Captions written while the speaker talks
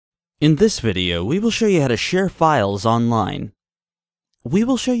In this video, we will show you how to share files online. We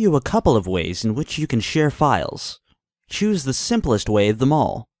will show you a couple of ways in which you can share files. Choose the simplest way of them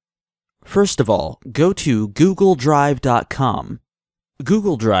all. First of all, go to googledrive.com.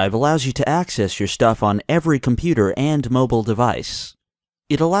 Google Drive allows you to access your stuff on every computer and mobile device.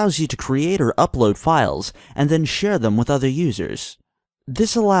 It allows you to create or upload files and then share them with other users.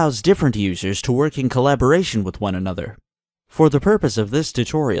 This allows different users to work in collaboration with one another. For the purpose of this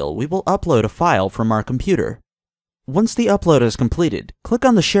tutorial, we will upload a file from our computer. Once the upload is completed, click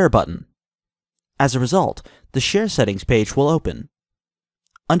on the Share button. As a result, the Share Settings page will open.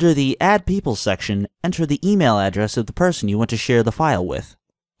 Under the Add People section, enter the email address of the person you want to share the file with.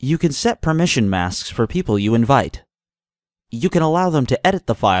 You can set permission masks for people you invite. You can allow them to edit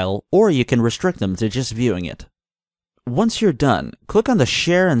the file, or you can restrict them to just viewing it. Once you're done, click on the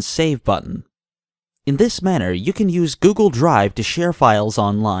Share and Save button. In this manner, you can use Google Drive to share files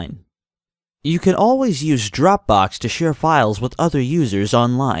online. You can always use Dropbox to share files with other users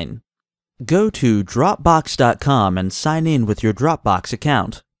online. Go to dropbox.com and sign in with your Dropbox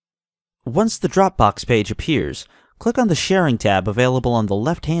account. Once the Dropbox page appears, click on the Sharing tab available on the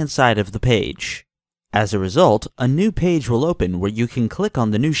left-hand side of the page. As a result, a new page will open where you can click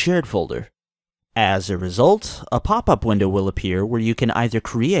on the new shared folder. As a result, a pop-up window will appear where you can either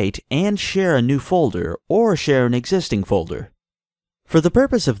create and share a new folder or share an existing folder. For the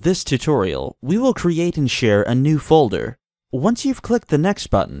purpose of this tutorial, we will create and share a new folder. Once you've clicked the Next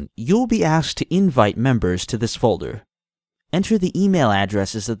button, you'll be asked to invite members to this folder. Enter the email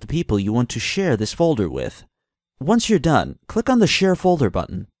addresses of the people you want to share this folder with. Once you're done, click on the Share Folder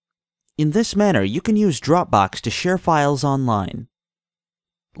button. In this manner, you can use Dropbox to share files online.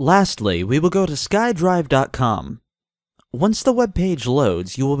 Lastly, we will go to skydrive.com. Once the web page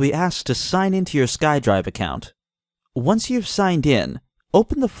loads, you will be asked to sign into your SkyDrive account. Once you've signed in,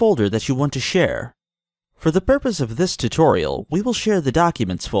 open the folder that you want to share. For the purpose of this tutorial, we will share the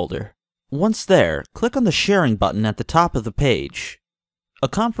Documents folder. Once there, click on the Sharing button at the top of the page. A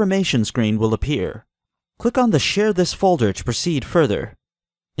confirmation screen will appear. Click on the Share This folder to proceed further.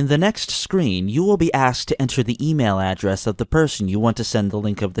 In the next screen, you will be asked to enter the email address of the person you want to send the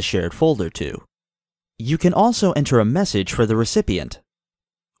link of the shared folder to. You can also enter a message for the recipient.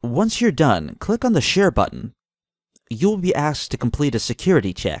 Once you're done, click on the Share button. You will be asked to complete a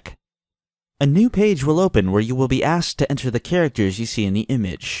security check. A new page will open where you will be asked to enter the characters you see in the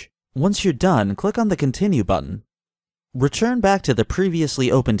image. Once you're done, click on the Continue button. Return back to the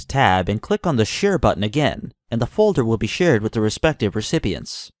previously opened tab and click on the Share button again, and the folder will be shared with the respective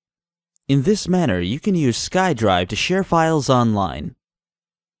recipients. In this manner, you can use SkyDrive to share files online.